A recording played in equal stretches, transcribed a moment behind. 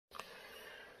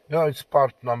Yeah, it's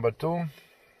part number 2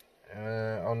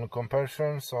 on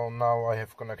comparison. So now I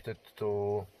have connected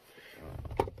to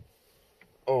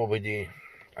OBD.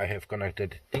 I have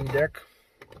connected ThinkDiag.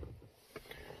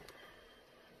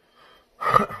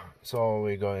 So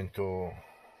we're going to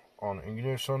on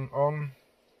ignition on,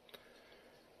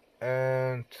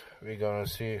 and we're gonna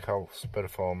see how it's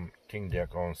perform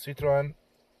ThinkDiag on Citroen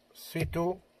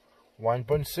C2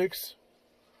 1.6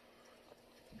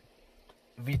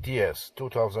 VTS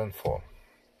 2004.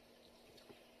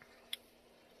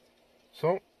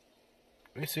 So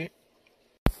we see.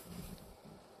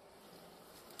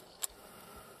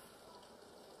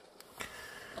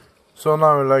 So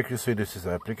now, like you see, this is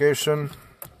the application.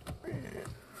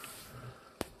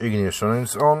 Ignition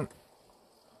is on.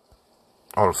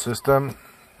 All system.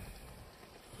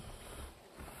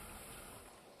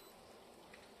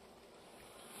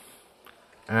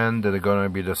 And there's gonna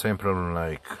be the same problem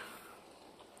like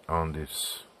on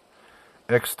this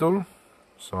Xtool.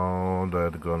 So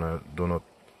that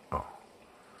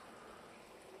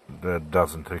that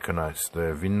doesn't recognize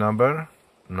the VIN number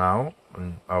now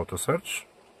in auto search.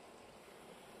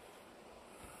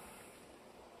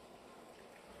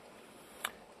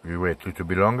 We wait a little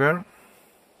bit longer.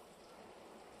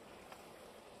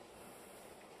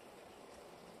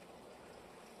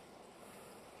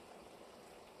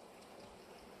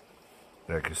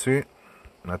 Like you see,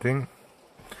 nothing.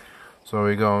 So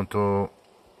we go to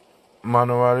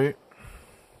manually.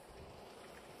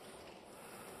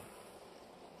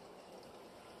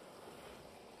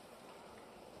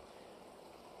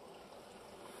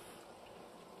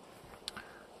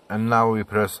 And now we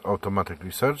press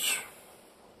automatically search.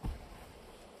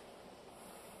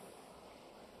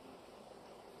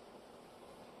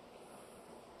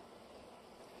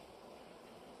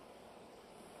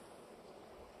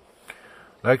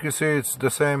 Like you see, it's the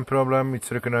same problem.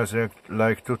 It's recognized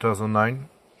like 2009,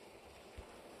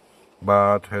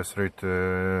 but has read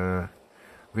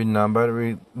VIN number.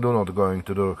 We do not going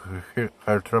to do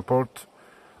health report.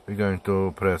 We're going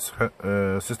to press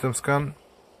system scan.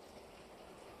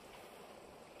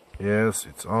 Yes,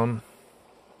 it's on.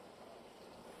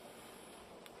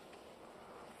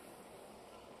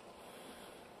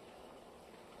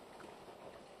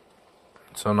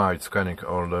 So now it's scanning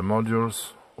all the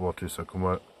modules. What is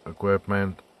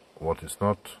equipment, what is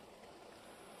not.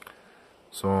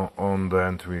 So on the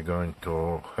end we're going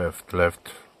to have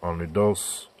left only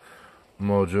those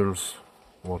modules,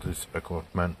 what is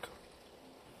equipment.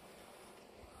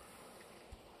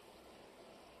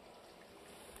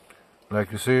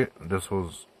 Like you see, this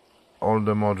was all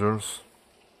the modules.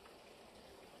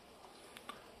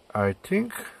 I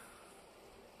think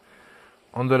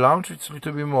on the launch it's a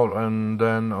little bit more, and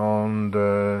then on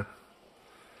the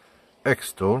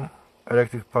Xtool,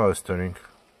 electric power steering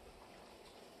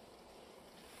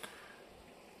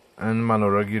and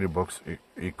manual gearbox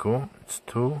eco, it's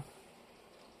 2.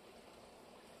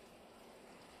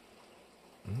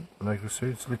 Like you see,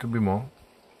 it's a little bit more.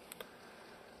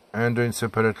 And doing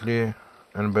separately,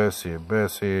 and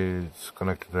BSC is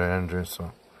connected to the engine.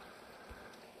 So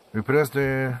we press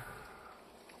the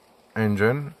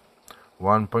engine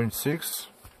 1.6.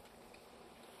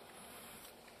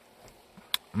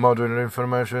 Module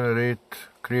information, read,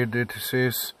 create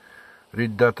DTCs,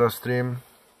 read data stream.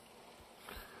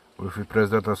 If you press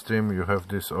data stream, you have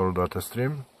this all data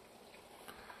stream.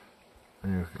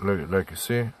 And like you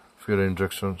see, fuel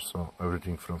injection, so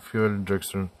everything from fuel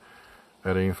injection,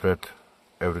 air inflet,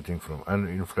 everything from air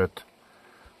inflet,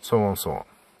 so on, so on.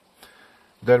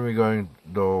 Then we're going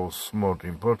those more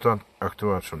important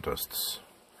actuation tests.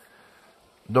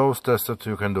 Those tests that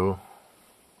you can do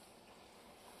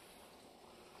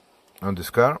on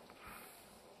this car.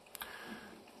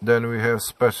 Then we have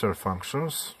special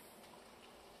functions,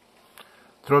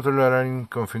 throttle running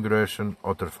configuration,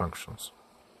 other functions,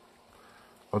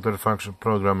 other function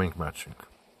programming matching.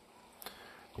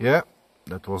 Yeah,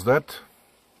 that was that.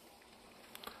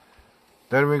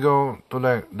 Then we go to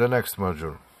the next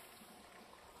module,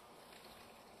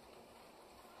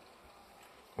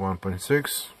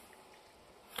 1.6.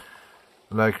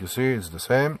 Like you see, it's the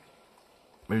same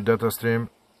with data stream.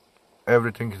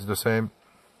 Everything is the same.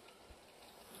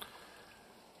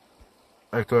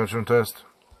 Actuation test,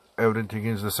 everything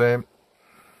is the same.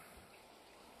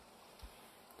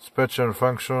 Special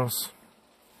functions,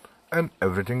 and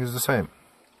everything is the same.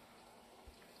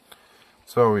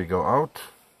 So we go out.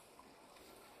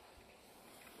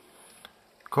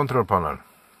 Control panel.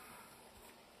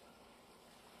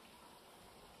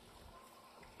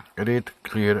 Read,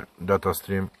 clear, data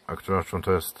stream, actuation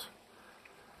test.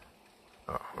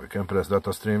 We can press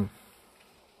data stream.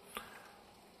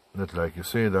 that, like you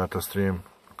see, data stream.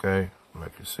 Okay,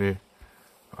 like you see,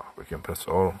 we can press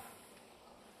all.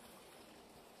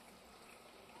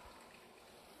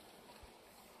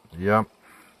 Yeah,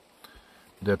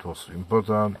 that was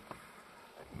important.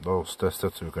 Those tests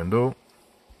that you can do.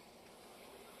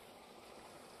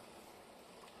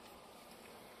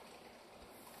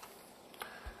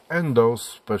 And those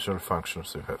special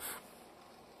functions you have.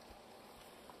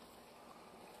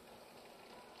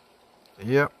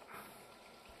 Yeah,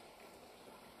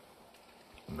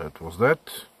 that was that.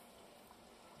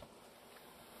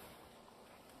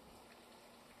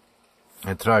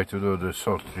 I try to do this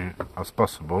shortly as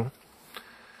possible.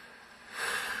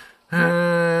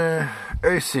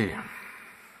 AC.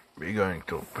 We're going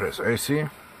to press AC.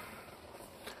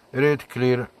 Read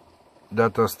clear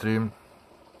data stream.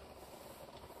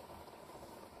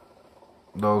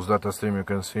 Those data stream you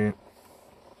can see.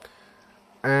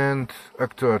 And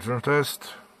actuator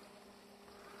test.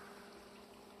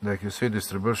 Like you see,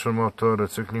 distribution motor,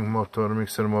 recycling motor,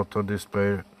 mixer motor,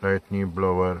 display, lightning,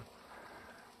 blower,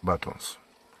 buttons.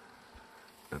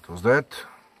 That was that.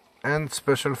 And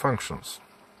special functions.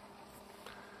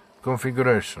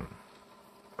 Configuration.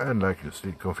 And like you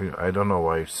see, I don't know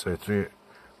why it's A3.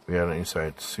 We are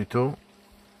inside C2.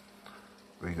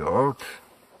 We go out.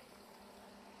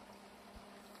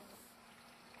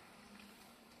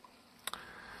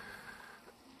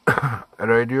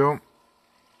 Radio.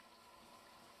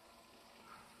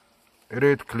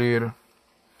 Read clear.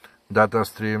 Data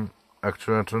stream.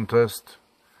 Actuation test.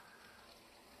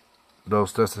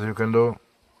 Those tests you can do.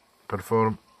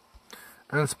 Perform.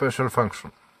 And special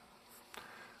function.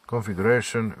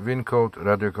 Configuration, VIN code,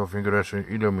 radio configuration,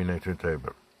 illuminating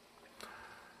table.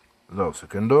 Those you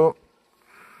can do.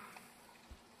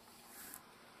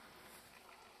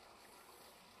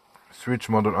 Switch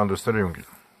model under steering wheel.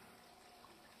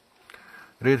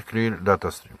 Read clear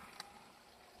data stream.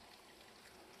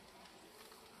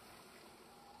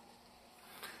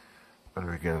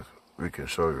 And we can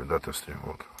show you data stream.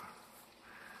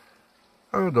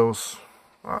 What those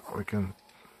we can.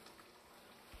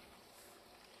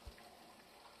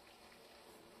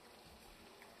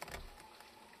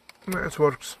 It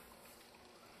works.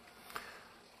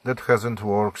 That hasn't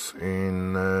works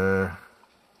in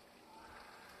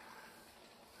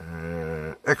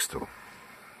Xtool.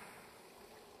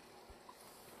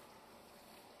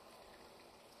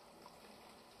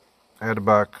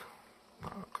 Airbag.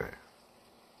 Okay.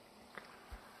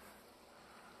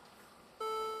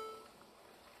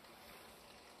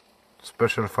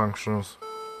 Special functions,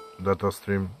 data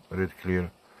stream, read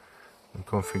clear, and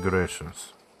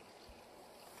configurations.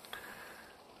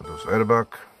 Those airbag,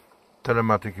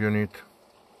 telematic unit,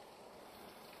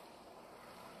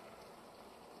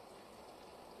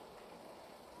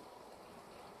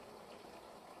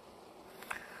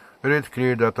 read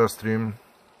clear data stream,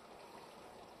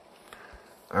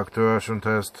 actuation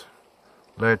test,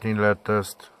 lightning LED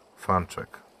test, fan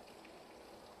check.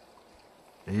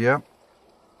 Yeah,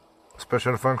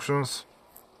 special functions,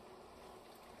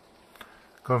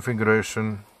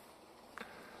 configuration.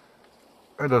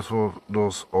 And that's what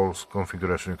those all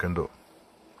configuration you can do.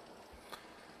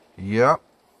 Yeah,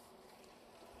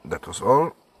 that was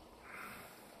all.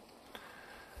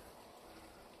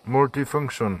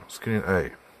 Multifunction screen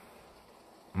A.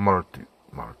 Multi.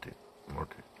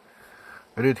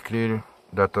 Read clear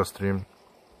data stream,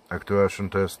 actuation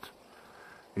test,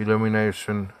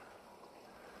 illumination,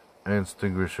 and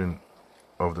extinguishing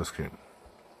of the screen.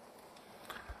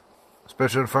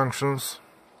 Special functions.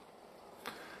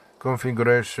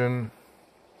 Configuration,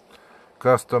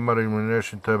 customer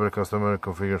illumination table, customer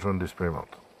configuration, display mode.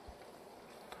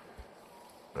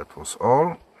 That was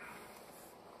all.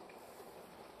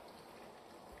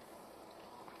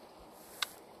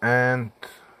 And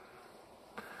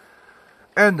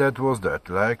that was that.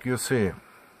 Like you see,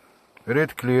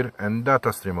 read clear and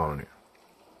data stream only.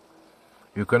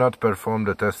 You cannot perform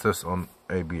the tests on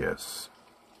ABS.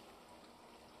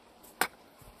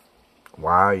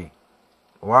 Why?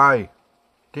 Why?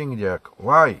 ThinkDiag,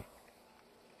 why?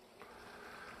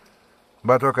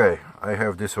 But okay, I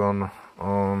have this one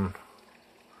on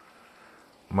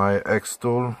my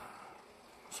Xtool,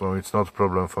 so it's not a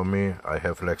problem for me. I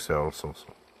have Lexia also,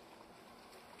 so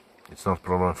it's not a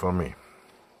problem for me.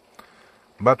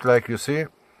 But like you see,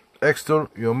 Xtool,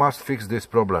 you must fix this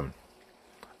problem.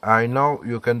 I know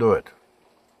you can do it.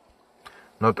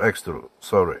 Not Xtool,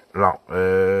 sorry,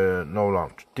 no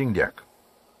launch, ThinkDiag.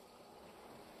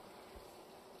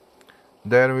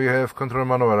 Then we have control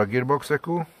manual gearbox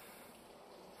ECU,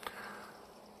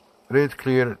 read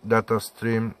clear data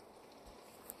stream,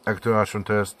 actuation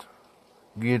test,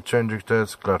 gear changing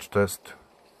test, clutch test.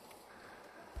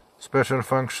 special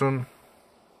function,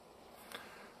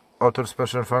 author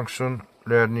special function,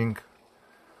 learning,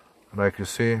 like you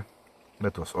see.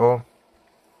 That was all.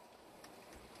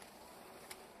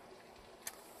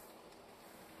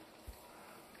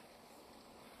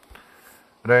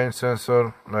 Rain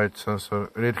sensor, light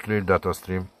sensor, read clear data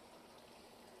stream.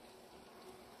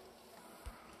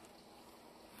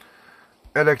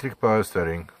 Electric power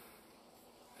steering,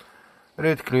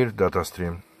 read clear data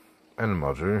stream, and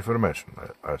module information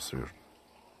as usual.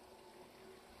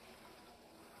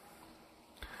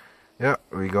 Yeah,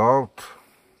 we go out.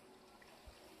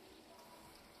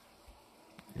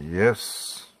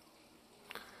 Yes.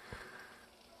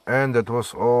 And that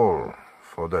was all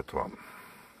for that one.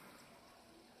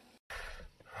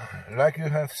 Like you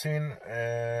have seen,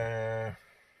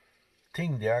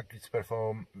 ThinkDiag is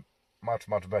perform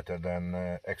much better than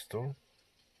Xtool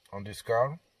on this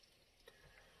car.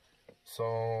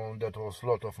 So that was a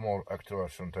lot of more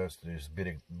actuation tests, these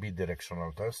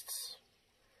bidirectional tests.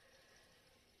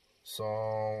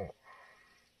 So,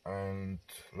 and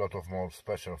a lot of more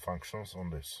special functions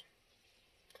on this.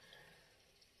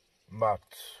 But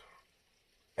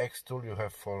Xtool you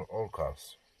have for all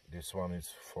cars. This one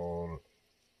is for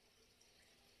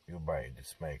you buy.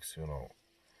 This makes, you know,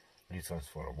 license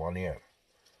for 1 year.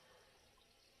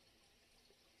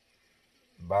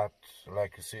 But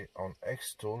like you see on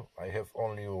Xtool, I have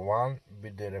only one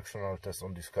bidirectional test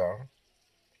on this car,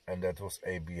 and that was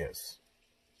ABS.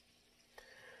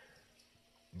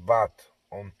 But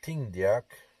on ThinkDiag,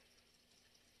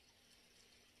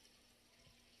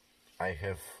 I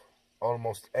have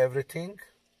almost everything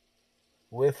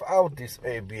without this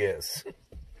ABS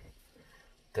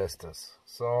testers.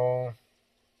 So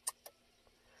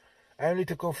I'm a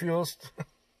little confused.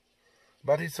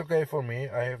 But it's okay for me.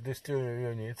 I have these two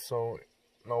units, so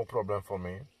no problem for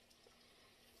me.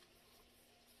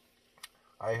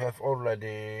 I have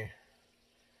already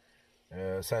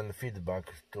sent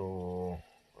feedback to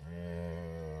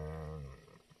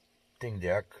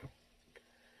ThinkDiag,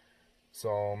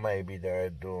 so maybe they're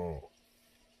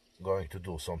going to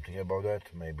do something about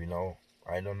that. Maybe no.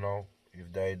 I don't know.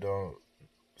 If they do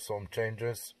some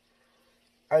changes,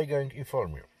 I'm going to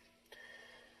inform you.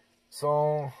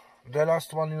 So the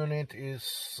last one unit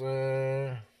is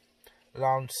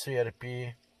launch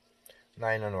crp909.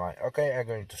 Okay, I'm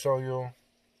going to show you,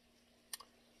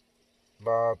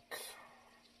 but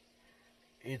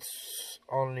it's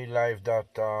only live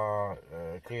data,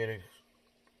 clear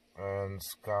and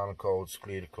scan codes,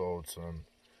 clear codes, and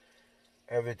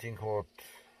everything what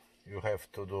you have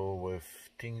to do with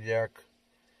ThinkDiag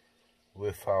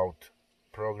without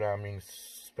programming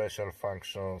special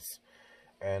functions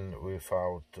and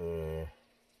without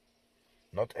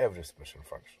not every special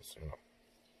functions, you know,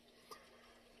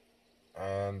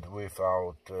 and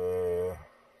without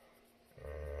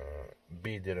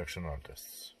bidirectional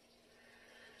tests.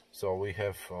 So we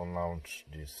have on launch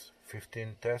these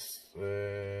 15 tests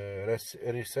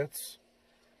resets.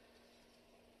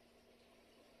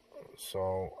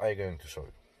 So I'm going to show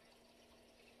you.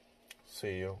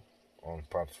 See you on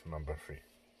part number 3.